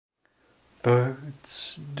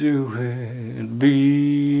Birds do it,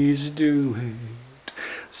 bees do it,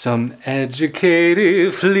 some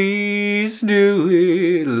educated fleas do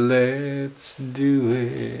it, let's do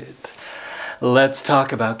it. Let's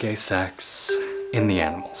talk about gay sex in the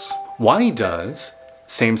animals. Why does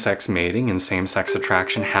same-sex mating and same-sex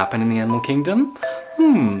attraction happen in the animal kingdom?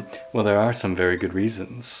 Well, there are some very good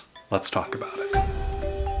reasons. Let's talk about it.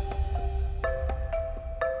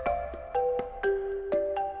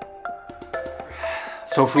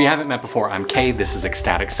 So if we haven't met before, I'm Kay, this is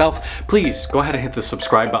Ecstatic Self. Please go ahead and hit the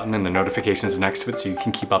subscribe button and the notifications next to it so you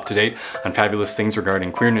can keep up to date on fabulous things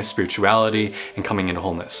regarding queerness, spirituality, and coming into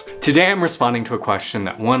wholeness. Today I'm responding to a question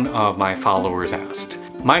that one of my followers asked.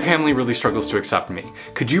 My family really struggles to accept me.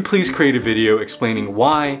 Could you please create a video explaining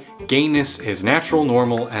why gayness is natural,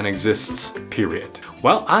 normal, and exists, period?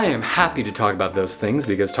 Well, I am happy to talk about those things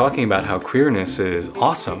because talking about how queerness is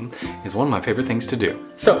awesome is one of my favorite things to do.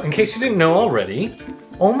 So, in case you didn't know already,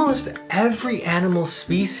 almost every animal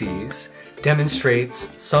species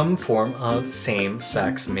demonstrates some form of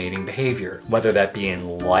same-sex mating behavior, whether that be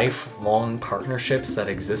in lifelong partnerships that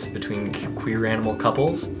exist between queer animal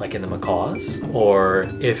couples, like in the macaws, or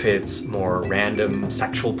if it's more random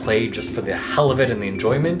sexual play just for the hell of it and the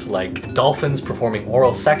enjoyment, like dolphins performing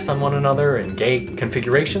oral sex on one another in gay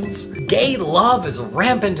configurations. Gay love is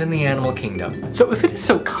rampant in the animal kingdom. So if it is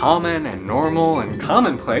so common and normal and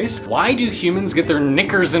commonplace, why do humans get their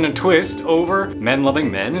knickers in a twist over men loving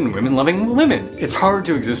men and women loving women? It's hard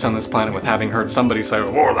to exist on this planet with having heard somebody say,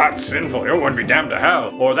 "Oh, that's sinful, you wouldn't be damned to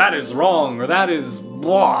hell," or "that is wrong," or "that is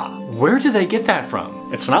blah." Where do they get that from?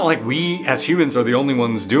 It's not like we as humans are the only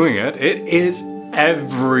ones doing it. It is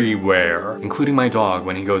everywhere, including my dog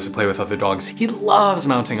when he goes to play with other dogs. He loves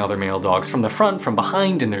mounting other male dogs from the front, from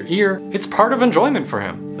behind, in their ear. It's part of enjoyment for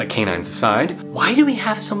him. But canines aside, why do we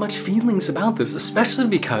have so much feelings about this? Especially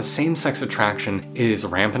because same-sex attraction is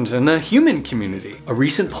rampant in the human community. A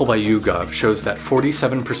recent poll by YouGov shows that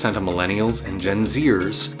 47% of millennials and Gen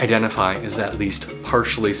Zers identify as at least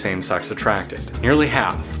partially same-sex attracted. Nearly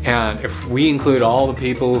half. And if we include all the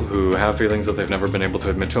people who have feelings that they've never been able to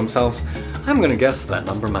admit to themselves, I'm gonna guess that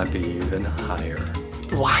number might be even higher.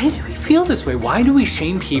 Why do we feel this way? Why do we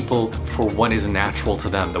shame people for what is natural to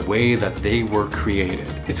them, the way that they were created?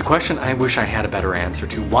 It's a question I wish I had a better answer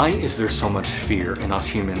to. Why is there so much fear in us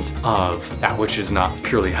humans of that which is not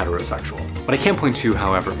purely heterosexual? What I can point to,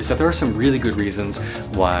 however, is that there are some really good reasons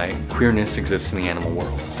why queerness exists in the animal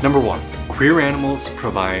world. Number one, queer animals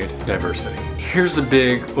provide diversity. Here's a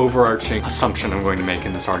big overarching assumption I'm going to make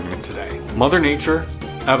in this argument today. Mother Nature,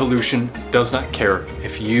 evolution, does not care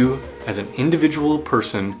if you as an individual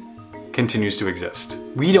person continues to exist.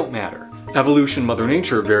 We don't matter. Evolution, Mother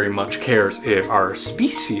Nature very much cares if our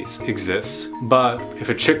species exists, but if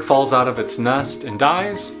a chick falls out of its nest and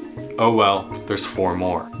dies, oh well, there's 4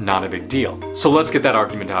 more. Not a big deal. So let's get that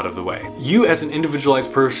argument out of the way. You as an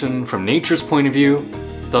individualized person from nature's point of view,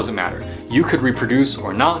 doesn't matter. You could reproduce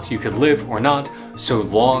or not, you could live or not, so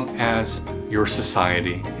long as your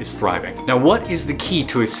society is thriving. Now, what is the key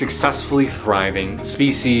to a successfully thriving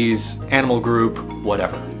species, animal group,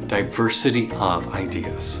 whatever? Diversity of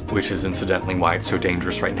ideas, which is incidentally why it's so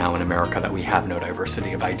dangerous right now in America that we have no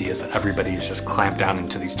diversity of ideas, that everybody is just clamped down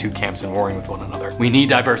into these 2 camps and warring with one another. We need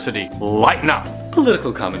diversity. Lighten up!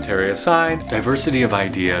 Political commentary aside, diversity of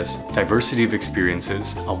ideas, diversity of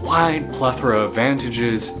experiences, a wide plethora of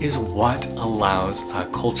advantages is what allows a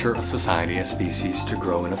culture, a society, a species to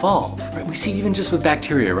grow and evolve. Right? We see even just with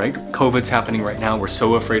bacteria, right? COVID's happening right now. We're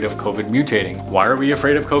so afraid of COVID mutating. Why are we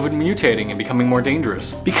afraid of COVID mutating and becoming more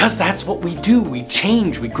dangerous? Because that's what we do. We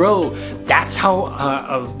change, we grow. That's how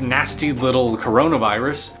a nasty little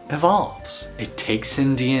coronavirus evolves. It takes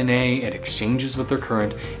in DNA, it exchanges with their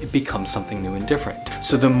current, it becomes something new and different.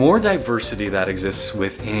 So the more diversity that exists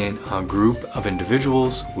within a group of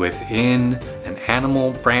individuals, within an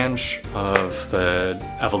animal branch of the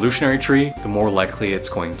evolutionary tree, the more likely it's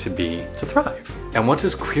going to be to thrive. And what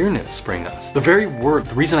does queerness bring us? The very word,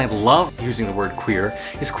 the reason I love using the word queer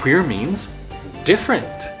is queer means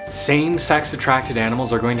different. Same-sex attracted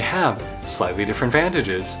animals are going to have slightly different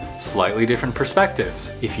advantages, slightly different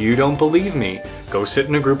perspectives. If you don't believe me, go sit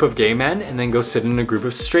in a group of gay men and then go sit in a group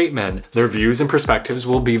of straight men. Their views and perspectives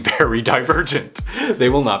will be very divergent. They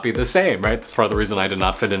will not be the same, right? That's part of the reason I did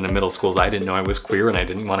not fit into middle schools. I didn't know I was queer and I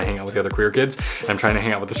didn't want to hang out with the other queer kids. And I'm trying to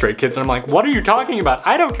hang out with the straight kids and I'm like, what are you talking about?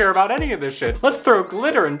 I don't care about any of this shit. Let's throw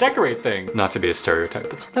glitter and decorate things. Not to be a stereotype,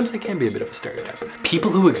 but sometimes they can be a bit of a stereotype.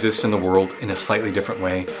 People who exist in the world in a slightly different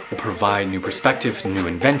way will provide new perspective, new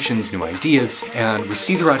inventions, new ideas. And we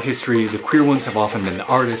see throughout history, the queer ones have often been the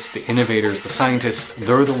artists, the innovators, the scientists.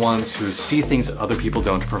 They're the ones who see things that other people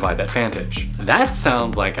don't to provide that advantage. That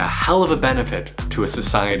sounds like a hell of a benefit to a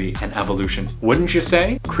society and evolution, wouldn't you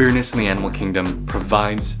say? Queerness in the animal kingdom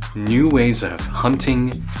provides new ways of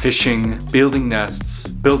hunting, fishing, building nests,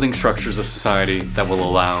 building structures of society that will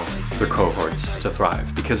allow their cohorts to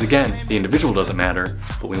thrive. Because again, the individual doesn't matter,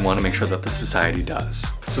 but we want to make sure that the society does.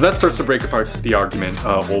 So that starts to break apart the argument,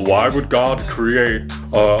 well, why would God create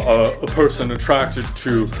a person attracted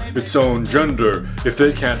to its own gender if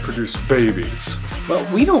they can't produce babies? Well,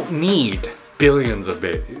 we don't need billions of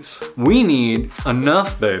babies. We need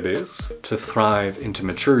enough babies to thrive into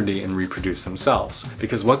maturity and reproduce themselves.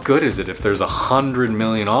 Because what good is it if there's 100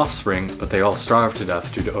 million offspring, but they all starve to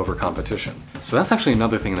death due to overcompetition? So that's actually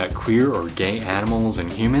another thing, that queer or gay animals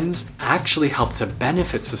and humans actually help to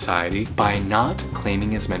benefit society by not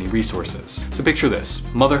claiming as many resources. So picture this,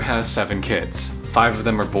 mother has 7 kids, 5 of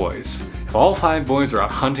them are boys. If all 5 boys are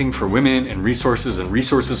out hunting for women and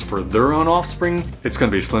resources for their own offspring, it's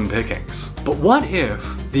gonna be slim pickings. But what if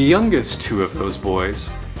the youngest 2 of those boys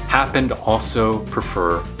happen to also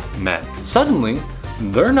prefer men? Suddenly,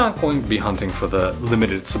 they're not going to be hunting for the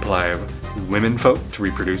limited supply of women folk to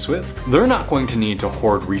reproduce with. They're not going to need to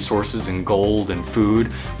hoard resources and gold and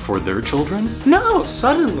food for their children. No,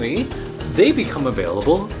 suddenly, they become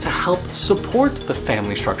available to help support the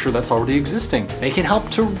family structure that's already existing. They can help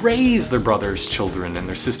to raise their brother's children and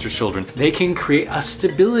their sister's children. They can create a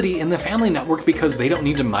stability in the family network because they don't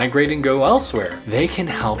need to migrate and go elsewhere. They can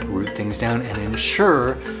help root things down and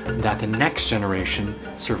ensure that the next generation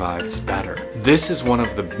survives better. This is one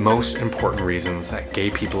of the most important reasons that gay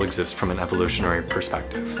people exist from an evolutionary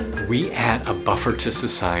perspective. We add a buffer to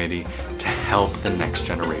society to help the next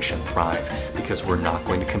generation thrive because we're not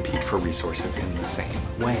going to compete for resources in the same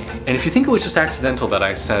way. And if you think it was just accidental that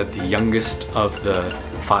I said the youngest of the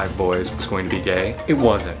 5 boys was going to be gay, it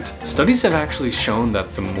wasn't. Studies have actually shown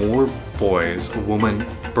that the more boys a woman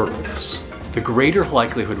births, the greater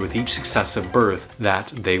likelihood with each successive birth that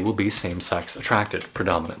they will be same-sex attracted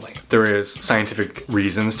predominantly. There is scientific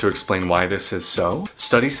reasons to explain why this is so.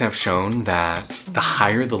 Studies have shown that the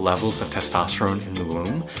higher the levels of testosterone in the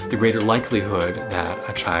womb, the greater likelihood that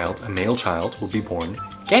a male child, will be born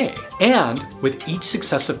gay. And with each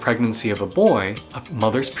successive pregnancy of a boy, a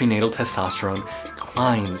mother's prenatal testosterone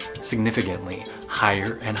climbs significantly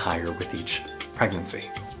higher and higher with each pregnancy.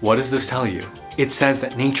 What does this tell you? It says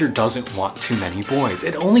that nature doesn't want too many boys.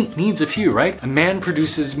 It only needs a few, right? A man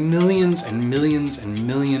produces millions and millions and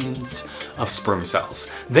millions of sperm cells.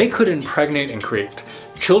 They could impregnate and create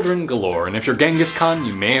children galore, and if you're Genghis Khan,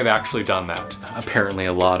 you may have actually done that. Apparently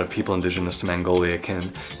a lot of people indigenous to Mongolia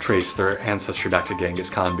can trace their ancestry back to Genghis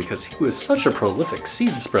Khan because he was such a prolific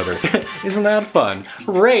seed spreader. Isn't that fun?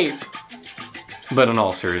 Rape! But in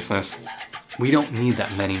all seriousness, we don't need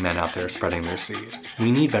that many men out there spreading their seed.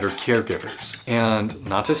 We need better caregivers. And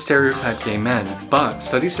not to stereotype gay men, but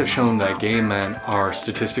studies have shown that gay men are,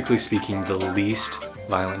 statistically speaking, the least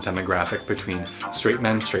violent demographic between straight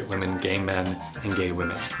men, straight women, gay men, and gay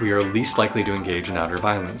women. We are least likely to engage in outer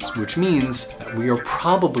violence, which means that we are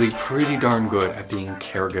probably pretty darn good at being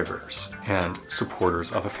caregivers and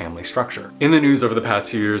supporters of a family structure. In the news over the past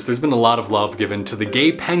few years, there's been a lot of love given to the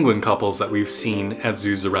gay penguin couples that we've seen at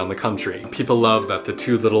zoos around the country. People love that the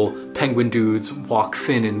 2 little penguin dudes walk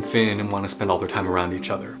fin and fin and want to spend all their time around each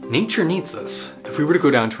other. Nature needs this. If we were to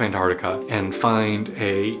go down to Antarctica and find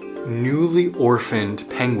a newly orphaned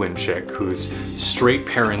penguin chick whose straight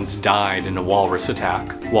parents died in a walrus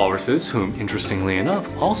attack. Walruses, whom interestingly enough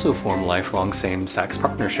also form lifelong same-sex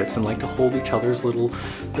partnerships and like to hold each other's little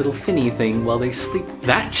finny thing while they sleep.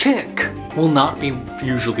 That chick will not be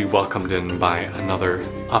usually welcomed in by another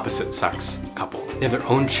opposite sex couple. They have their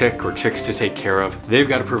own chick or chicks to take care of. They've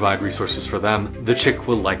got to provide resources for them. The chick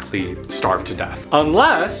will likely starve to death.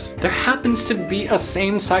 Unless there happens to be a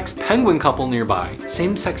same-sex penguin couple nearby.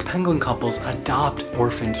 Same-sex penguin couples adopt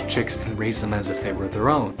orphaned chicks and raise them as if they were their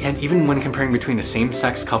own. And even when comparing between a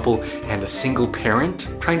same-sex couple and a single parent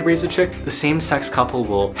trying to raise a chick, the same-sex couple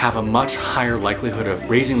will have a much higher likelihood of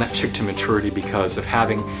raising that chick to maturity because of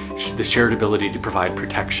having the shared ability to provide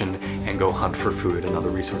protection and go hunt for food and other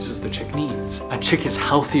resources the chick needs. A chick is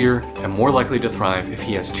healthier and more likely to thrive if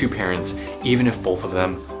he has 2 parents, even if both of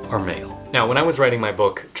them are male. Now, when I was writing my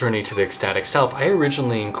book, Journey to the Ecstatic Self, I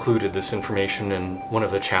originally included this information in one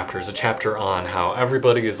of the chapters, a chapter on how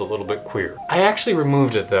everybody is a little bit queer. I actually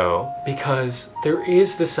removed it though, because there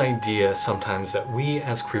is this idea sometimes that we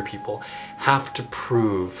as queer people have to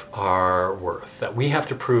prove our worth, that we have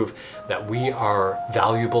to prove that we are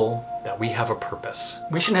valuable, that we have a purpose.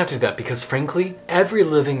 We shouldn't have to do that because frankly, every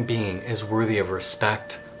living being is worthy of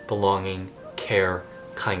respect, belonging, care,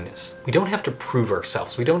 kindness. We don't have to prove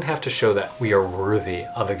ourselves. We don't have to show that we are worthy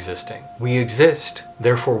of existing. We exist,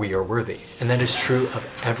 therefore we are worthy. And that is true of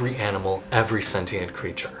every animal, every sentient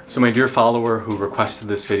creature. So my dear follower who requested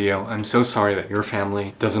this video, I'm so sorry that your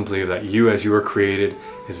family doesn't believe that you as you were created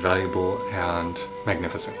is valuable and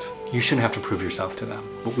magnificent. You shouldn't have to prove yourself to them.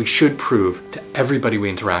 But we should prove to everybody we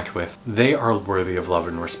interact with, they are worthy of love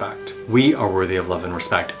and respect. We are worthy of love and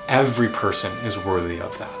respect. Every person is worthy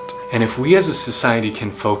of that. And if we as a society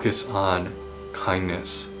can focus on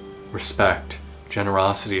kindness, respect,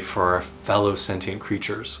 generosity for our fellow sentient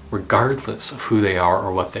creatures, regardless of who they are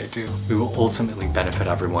or what they do, we will ultimately benefit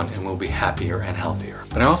everyone and we'll be happier and healthier.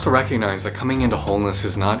 But I also recognize that coming into wholeness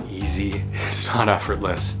is not easy, it's not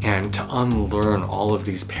effortless, and to unlearn all of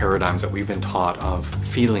these paradigms that we've been taught of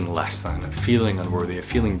feeling less than, of feeling unworthy, of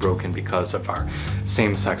feeling broken because of our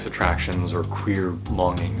same-sex attractions or queer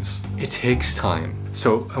longings, it takes time.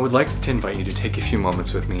 So I would like to invite you to take a few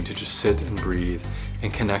moments with me to just sit and breathe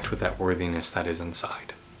and connect with that worthiness that is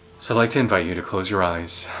inside. So I'd like to invite you to close your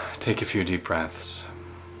eyes, take a few deep breaths,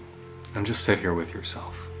 and just sit here with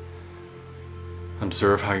yourself.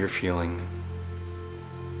 Observe how you're feeling.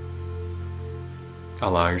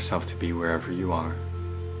 Allow yourself to be wherever you are.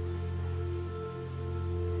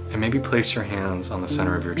 And maybe place your hands on the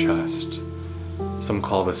center of your chest. Some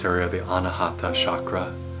call this area the Anahata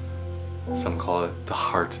chakra. Some call it the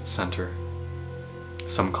heart center.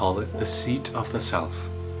 Some call it the seat of the self.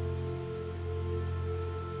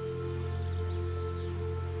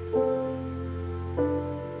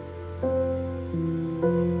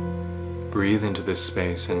 Breathe into this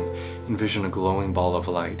space and envision a glowing ball of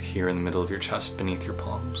light here in the middle of your chest beneath your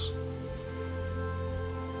palms.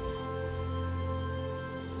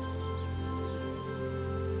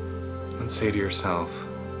 And say to yourself,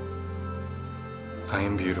 I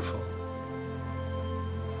am beautiful.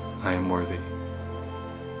 I am worthy.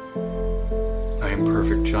 I am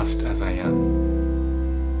perfect just as I am.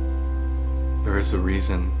 There is a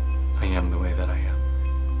reason I am the way that I am.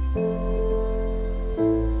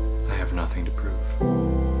 I have nothing to prove.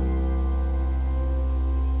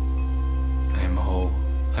 I am whole.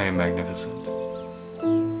 I am magnificent.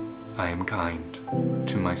 I am kind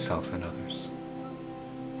to myself and others.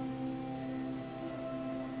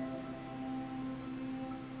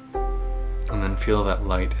 And then feel that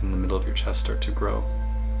light in the middle of your chest start to grow.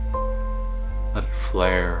 Let it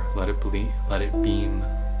flare, let it bleed, let it beam.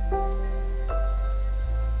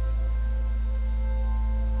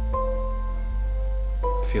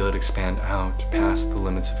 Feel it expand out past the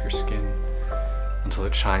limits of your skin until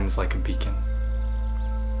it shines like a beacon,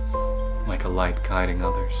 like a light guiding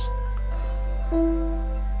others.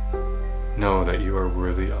 Know that you are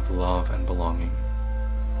worthy of love and belonging.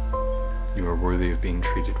 You are worthy of being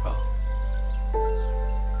treated well.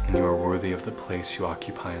 And you are worthy of the place you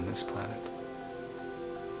occupy on this planet.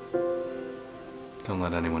 Don't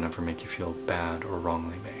let anyone ever make you feel bad or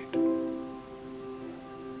wrongly made.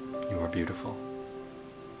 You are beautiful.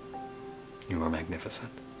 You are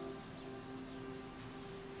magnificent.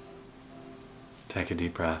 Take a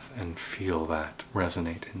deep breath and feel that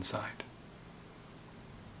resonate inside.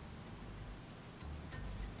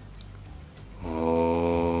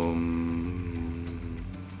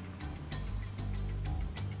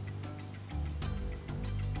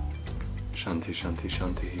 Shanti, shanti,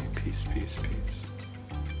 shanti, peace, peace, peace.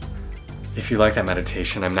 If you like that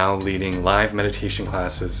meditation, I'm now leading live meditation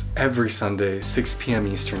classes every Sunday, 6 p.m.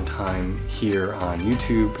 Eastern Time here on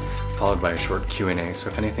YouTube, followed by a short Q&A. So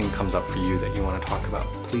if anything comes up for you that you want to talk about,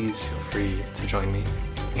 please feel free to join me.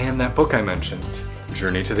 And that book I mentioned,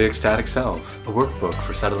 Journey to the Ecstatic Self, a workbook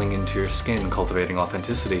for settling into your skin, cultivating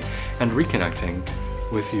authenticity, and reconnecting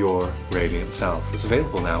with your radiant self, is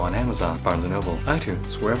available now on Amazon, Barnes & Noble,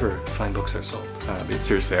 iTunes, wherever fine books are sold. But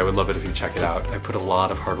seriously, I would love it if you check it out. I put a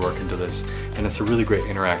lot of hard work into this, and it's a really great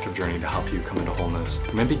interactive journey to help you come into wholeness.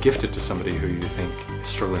 Or maybe gift it to somebody who you think is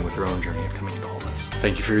struggling with their own journey of coming into wholeness.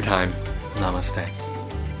 Thank you for your time. Namaste.